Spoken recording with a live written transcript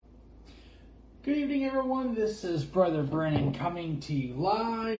Good evening, everyone. This is Brother Brennan coming to you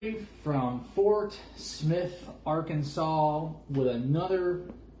live from Fort Smith, Arkansas, with another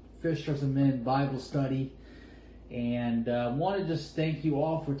Fishers of Men Bible study. And want to just thank you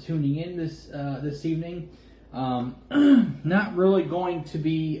all for tuning in this evening. Not really going to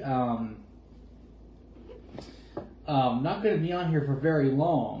be not going to be on here for very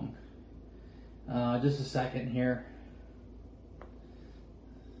long. Just a second here.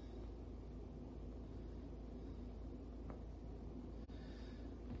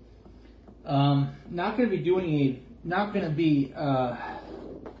 Not going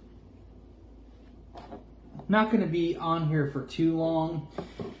to be on here for too long,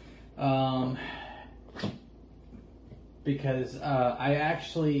 because I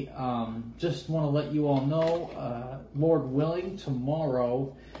actually just want to let you all know, Lord willing,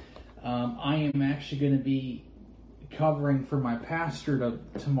 tomorrow I am actually going to be covering for my pastor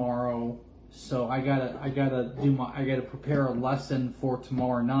tomorrow. So I gotta prepare a lesson for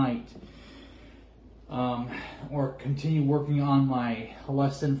tomorrow night. Or continue working on my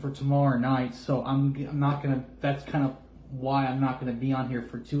lesson for tomorrow night. So I'm not gonna. That's kind of why I'm not gonna be on here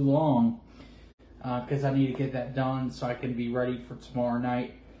for too long, because I need to get that done so I can be ready for tomorrow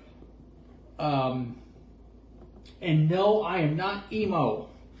night. And no, I am not emo.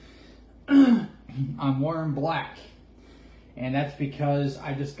 I'm wearing black, and that's because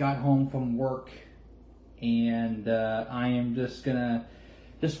I just got home from work, and I am just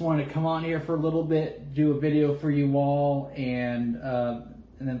want to come on here for a little bit, do a video for you all, and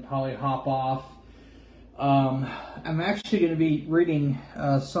then probably hop off. I'm actually going to be reading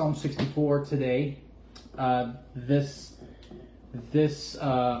Psalm 64 today, this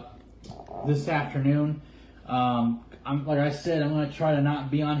afternoon. Like I said, I'm going to try to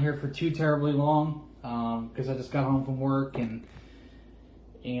not be on here for too terribly long, because I just got home from work, and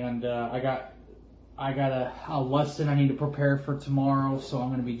I got a lesson I need to prepare for tomorrow, so I'm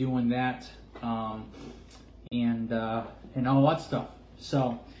going to be doing that, and all that stuff.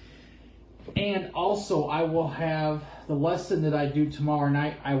 So, and also I will have the lesson that I do tomorrow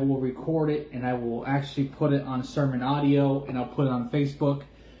night. I will record it, and I will actually put it on sermon audio, and I'll put it on Facebook.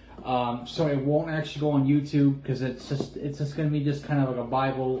 So it won't actually go on YouTube, because it's just going to be just kind of like a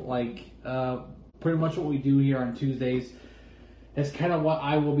Bible, like pretty much what we do here on Tuesdays. That's kind of what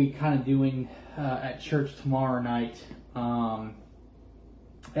I will be kind of doing at church tomorrow night,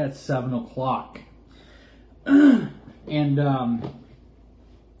 at 7 o'clock. And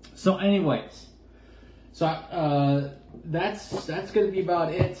so anyways, so that's going to be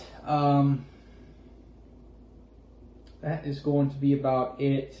about it. That is going to be about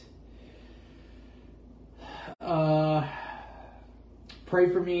it. Pray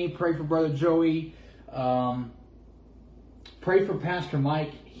for me, pray for Brother Joey, pray for Pastor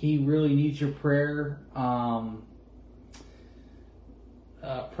Mike. He really needs your prayer.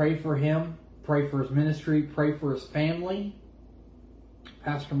 Pray for him. Pray for his ministry. Pray for his family.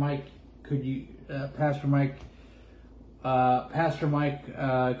 Pastor Mike could use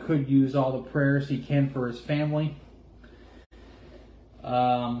all the prayers he can for his family.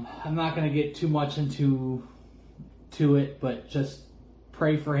 I'm not going to get too much into it, but just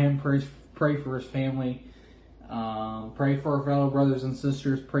pray for him. Pray for his family. Pray for our fellow brothers and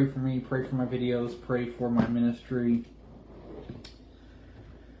sisters. Pray for me. Pray for my videos. Pray for my ministry.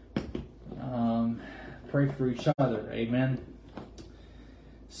 Pray for each other. Amen.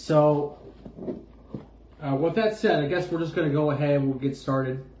 So, with that said, I guess we're just going to go ahead. We'll get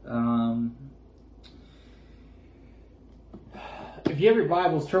started. If you have your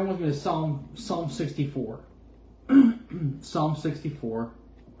Bibles, turn with me to Psalm 64. Psalm 64.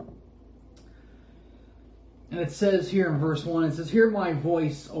 And it says here in verse 1, it says, "Hear my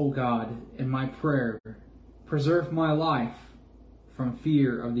voice, O God, in my prayer. Preserve my life from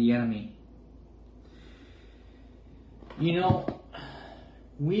fear of the enemy." You know,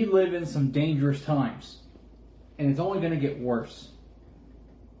 we live in some dangerous times, and it's only going to get worse.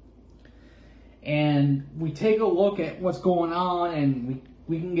 And we take a look at what's going on, and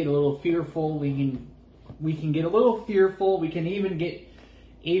we can get a little fearful. We can get a little fearful. We can even get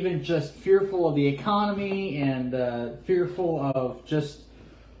just fearful of the economy, and fearful of just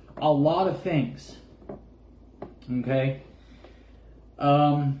a lot of things. Okay?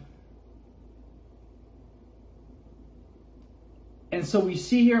 And so we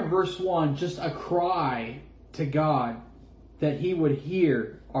see here in verse 1 just a cry to God that He would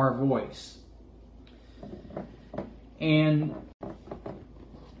hear our voice. And,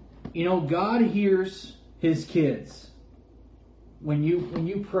 you know, God hears His kids. When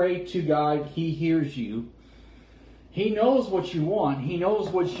you pray to God, He hears you. He knows what you want. He knows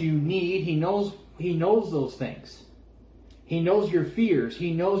what you need. He knows those things. He knows your fears.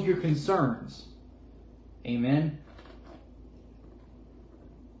 He knows your concerns. Amen.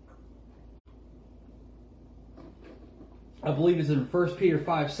 I believe it's in 1 Peter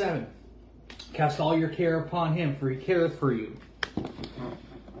 5:7. Cast all your care upon him, for he careth for you.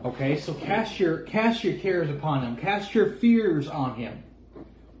 Okay, so cast your cares upon him. Cast your fears on him.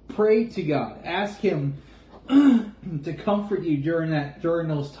 Pray to God. Ask him to comfort you during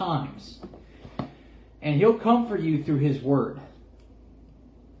those times. And he'll comfort you through his word.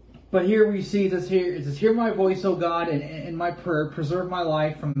 But here we see this here. It says, hear my voice, O God, and in my prayer, preserve my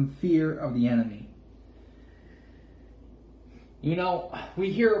life from fear of the enemy. You know,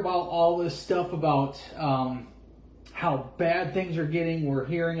 we hear about all this stuff about how bad things are getting. We're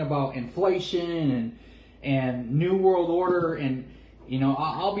hearing about inflation and New World Order. And, you know,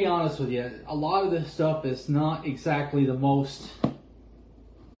 I'll be honest with you. A lot of this stuff is not exactly the most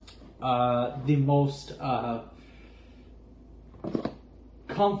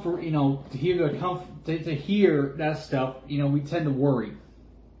comfort, you know, to hear that stuff, you know, we tend to worry.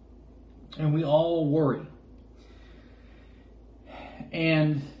 And we all worry.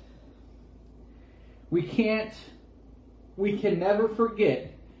 And we can never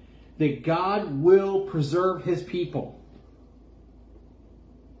forget that God will preserve his people.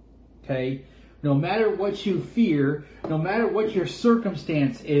 Okay? No matter what you fear, no matter what your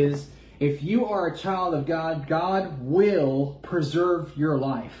circumstance is, if you are a child of God, God will preserve your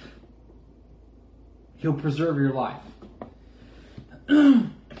life. He'll preserve your life.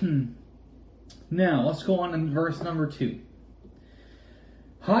 Now, let's go on in verse number 2.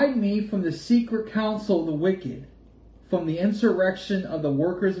 Hide me from the secret counsel of the wicked, from the insurrection of the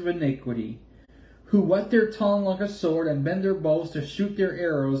workers of iniquity, who whet their tongue like a sword and bend their bows to shoot their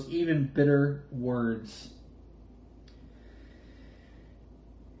arrows, even bitter words.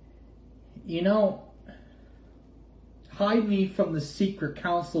 You know, hide me from the secret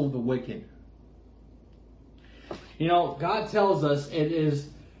counsel of the wicked. You know, God tells us it is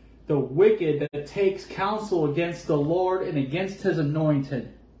the wicked that takes counsel against the Lord and against his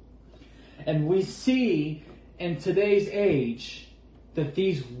anointed. And we see in today's age that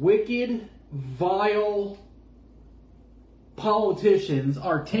these wicked, vile politicians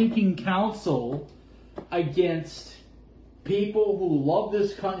are taking counsel against people who love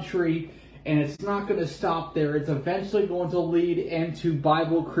this country, and it's not going to stop there. It's eventually going to lead into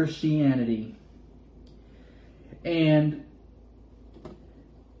Bible Christianity. And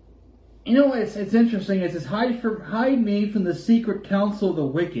you know, it's interesting. It says, hide me from the secret counsel of the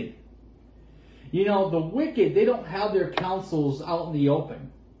wicked. You know, the wicked, they don't have their counsels out in the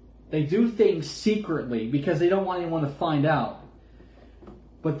open. They do things secretly because they don't want anyone to find out.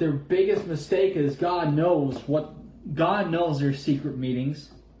 But their biggest mistake is God knows their secret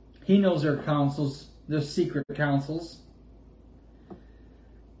meetings. He knows their counsels, their secret counsels.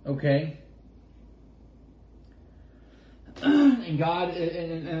 Okay? And God,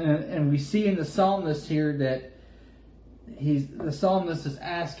 and we see in the psalmist here that the psalmist is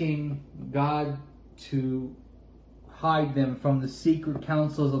asking God to hide them from the secret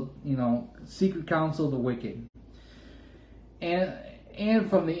counsels of, secret counsel of the wicked, and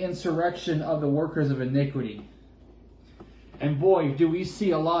from the insurrection of the workers of iniquity. And boy, do we see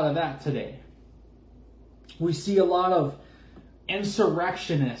a lot of that today. We see a lot of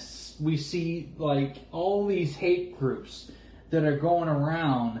insurrectionists. We see like all these hate groups that are going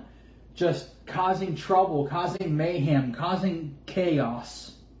around just causing trouble, causing mayhem, causing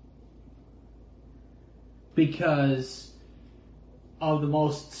chaos because of the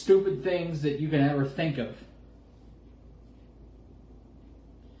most stupid things that you can ever think of.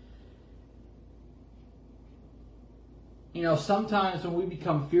 You know, sometimes when we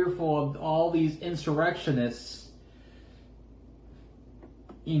become fearful of all these insurrectionists,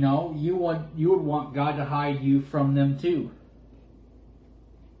 you know, you would want God to hide you from them too.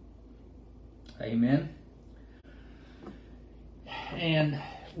 Amen. And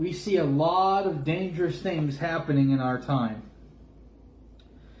we see a lot of dangerous things happening in our time.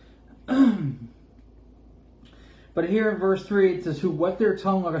 But here in verse 3 it says, who whet their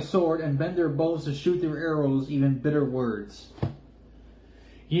tongue like a sword and bend their bows to shoot their arrows, even bitter words.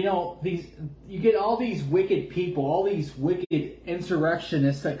 You know, you get all these wicked people, all these wicked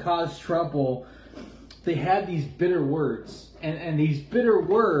insurrectionists that cause trouble. They have these bitter words. And these bitter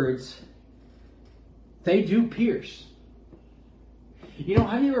words, they do pierce. You know,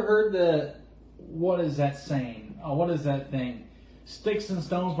 have you ever heard what is that saying? Oh, what is that thing? Sticks and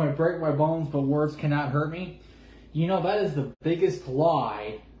stones might break my bones, but words cannot hurt me. You know, that is the biggest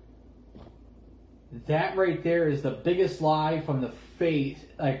lie That right there is the biggest lie from the faith.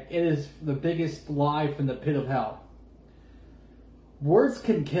 Like, it is the biggest lie from the pit of hell. Words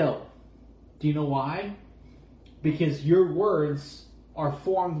can kill. Do you know why? Because your words are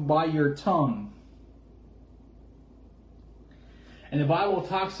formed by your tongue. And the Bible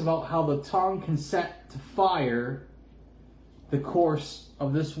talks about how the tongue can set to fire the course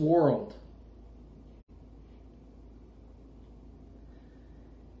of this world.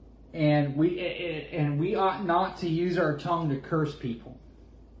 And we ought not to use our tongue to curse people.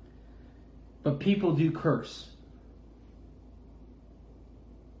 But people do curse.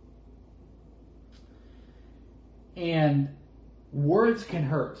 And words can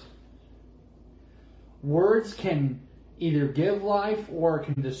hurt. Words can either give life or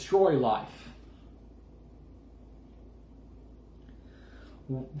can destroy life.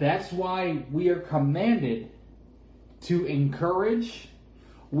 That's why we are commanded to encourage.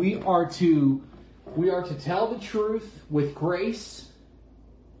 We are to tell the truth with grace.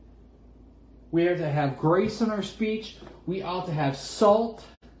 We are to have grace in our speech. We ought to have salt.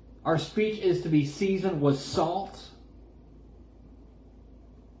 Our speech is to be seasoned with salt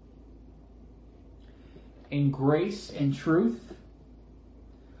and grace and truth.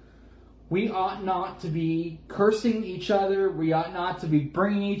 We ought not to be cursing each other. We ought not to be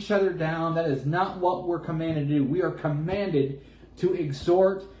bringing each other down. That is not what we're commanded to do. We are commanded to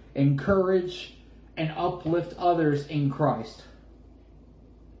exhort, encourage, and uplift others in Christ.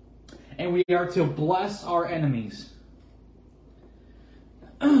 And we are to bless our enemies.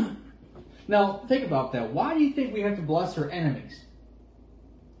 Now, think about that. Why do you think we have to bless our enemies?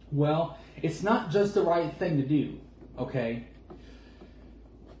 Well, it's not just the right thing to do, okay?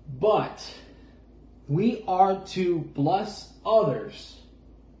 But we are to bless others,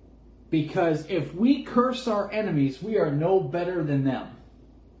 because if we curse our enemies, we are no better than them.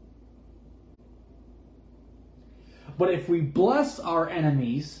 But if we bless our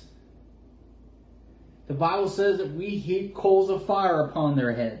enemies, the Bible says that we heap coals of fire upon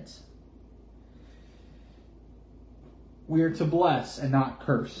their heads. We are to bless and not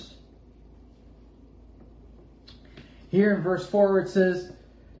curse. Here in verse 4 it says,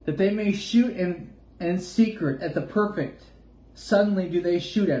 that they may shoot in secret at the perfect. Suddenly do they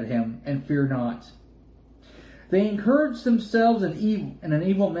shoot at him, and fear not. They encourage themselves in an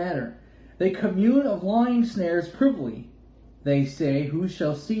evil matter. They commune of lying snares privily. They say, who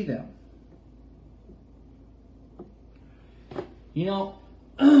shall see them? You know,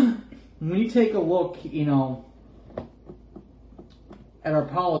 when you take a look, at our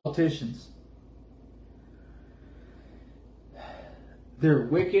politicians, they're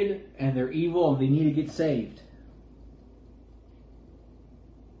wicked and they're evil and they need to get saved.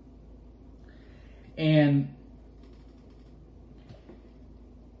 And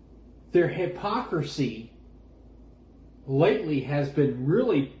their hypocrisy lately has been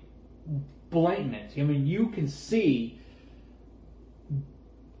really blatant. I mean, you can see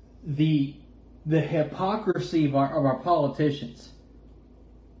the hypocrisy of our politicians.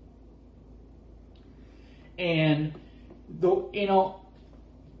 And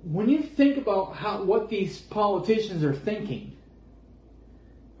when you think about what these politicians are thinking,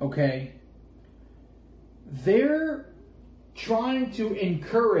 okay, they're trying to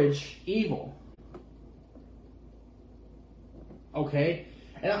encourage evil. Okay?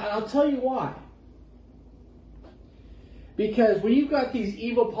 And I'll tell you why. Because when you've got these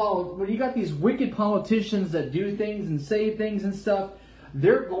when you got these wicked politicians that do things and say things and stuff,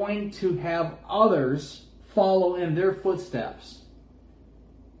 they're going to have others follow in their footsteps.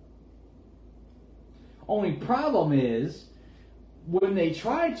 Only problem is, when they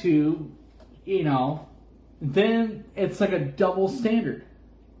try to, then it's like a double standard.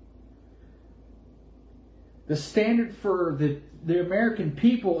 The standard for the American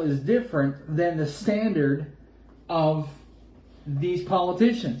people is different than the standard of these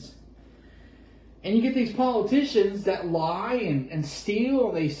politicians. And you get these politicians that lie and steal,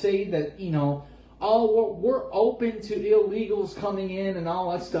 and they say that, we're open to illegals coming in and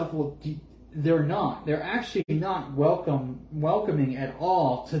all that stuff. Well, they're not. They're actually not welcoming at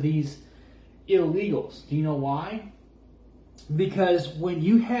all to these illegals. Do you know why? Because when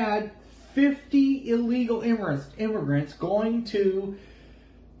you had 50 illegal immigrants going to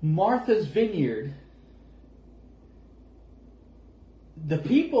Martha's Vineyard, the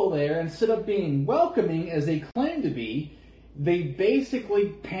people there, instead of being welcoming as they claimed to be, they basically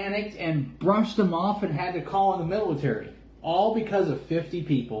panicked and brushed them off and had to call in the military. All because of 50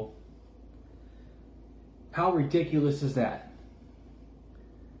 people. How ridiculous is that?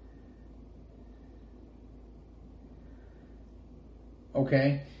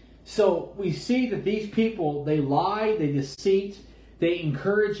 Okay? So we see that these people, they lie, they deceit, they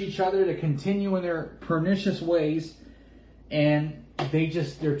encourage each other to continue in their pernicious ways, and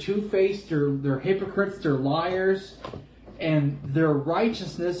they're two-faced, they're hypocrites, they're liars, and their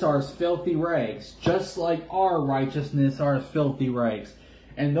righteousness are as filthy rags, just like our righteousness are as filthy rags.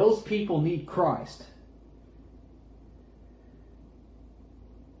 And those people need Christ.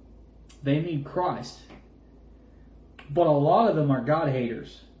 They need Christ. But a lot of them are God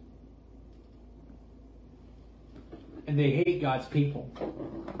haters. And they hate God's people.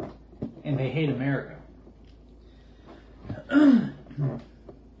 And they hate America.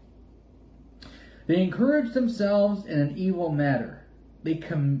 They encourage themselves in an evil matter. They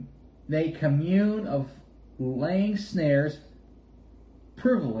commune of laying snares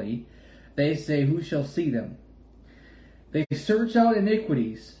privily. They say, who shall see them? They search out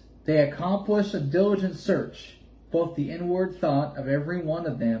iniquities. They accomplish a diligent search. Both the inward thought of every one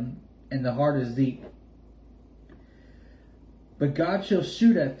of them and the heart is deep. But God shall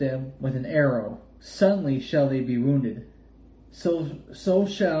shoot at them with an arrow. Suddenly shall they be wounded. So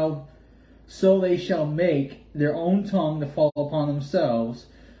they shall make their own tongue to fall upon themselves.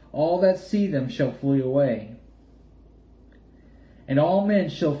 All that see them shall flee away. And all men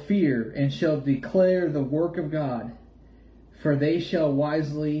shall fear and shall declare the work of God, for they shall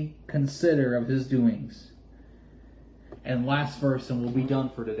wisely consider of his doings. And last verse, and we'll be done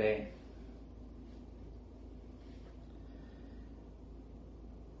for today.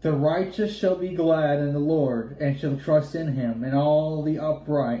 The righteous shall be glad in the Lord, and shall trust in him, and all the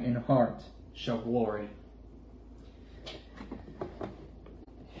upright in heart shall glory.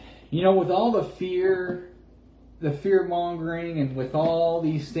 You know, with all the fear-mongering, and with all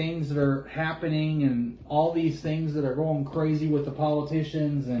these things that are happening, and all these things that are going crazy with the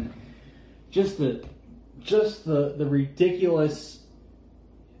politicians, and just the ridiculous,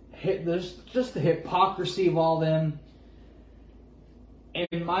 there's just the hypocrisy of all them.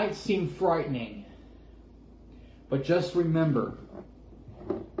 It might seem frightening, but just remember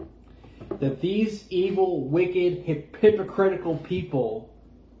that these evil, wicked, hypocritical people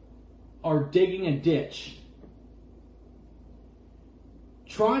are digging a ditch,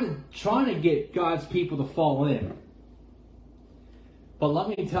 trying to get God's people to fall in. But let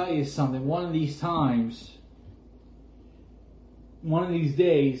me tell you something. One of these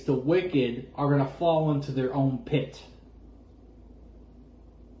days, the wicked are going to fall into their own pit.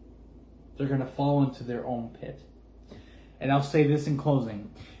 They're going to fall into their own pit. And I'll say this in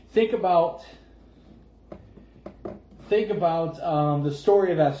closing. Think about the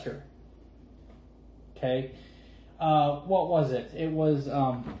story of Esther. Okay? What was it? It was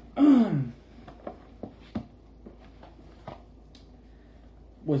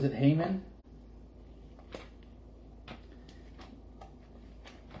was it Haman?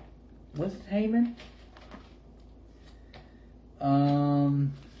 Was it Haman?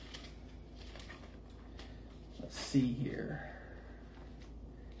 Let's see here.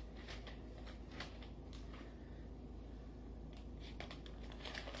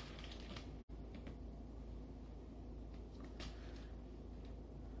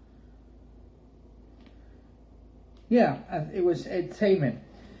 Yeah, it's Haman.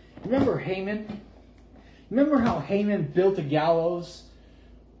 Remember Haman? Remember how Haman built a gallows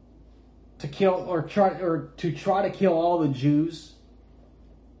to try to kill all the Jews?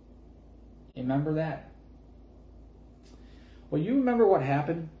 You remember that? Well, you remember what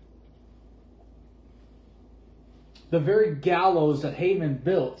happened? The very gallows that Haman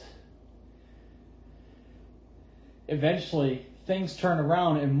built, eventually things turned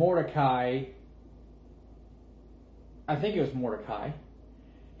around and Mordecai, I think it was Mordecai,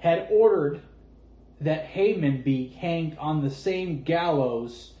 had ordered that Haman be hanged on the same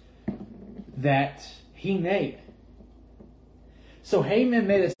gallows that he made. So Haman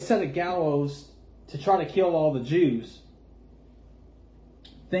made a set of gallows to try to kill all the Jews.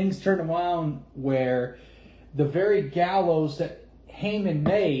 Things turned around where the very gallows that Haman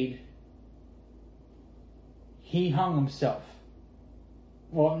made, he hung himself.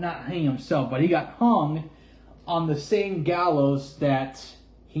 Well, not hang himself, but he got hung on the same gallows that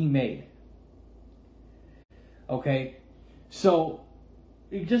he made. Okay? So,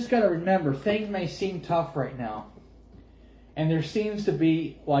 you just got to remember, things may seem tough right now. And there seems to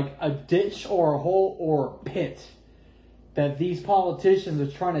be like a ditch or a hole or a pit that these politicians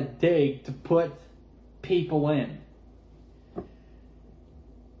are trying to dig to put people in.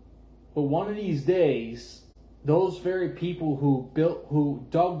 But one of these days, those very people who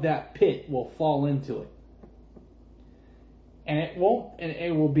dug that pit will fall into it. And it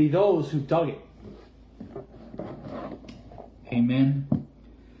will be those who dug it. Amen.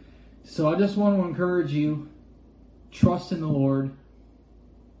 So I just want to encourage you, trust in the Lord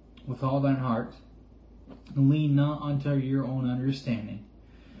with all thine heart. Lean not unto your own understanding.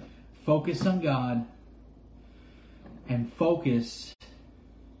 Focus on God and focus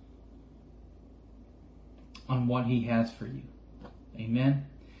on what He has for you. Amen.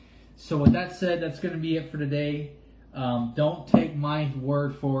 So with that said, that's going to be it for today. Don't take my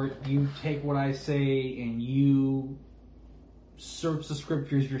word for it. You take what I say and you search the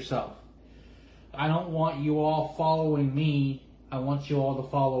scriptures yourself. I don't want you all following me. I want you all to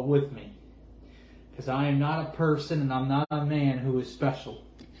follow with me. Because I am not a person and I'm not a man who is special.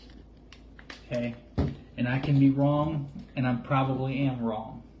 Okay? And I can be wrong, and I probably am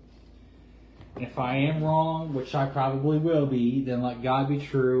wrong. And if I am wrong, which I probably will be, then let God be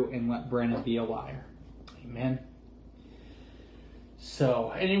true and let Brandon be a liar. Amen. So,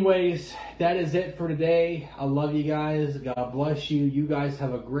 anyways, that is it for today. I love you guys. God bless you. You guys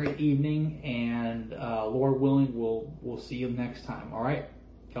have a great evening, and Lord willing, we'll see you next time. All right?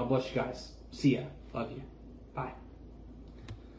 God bless you guys. See ya. Love you. Bye.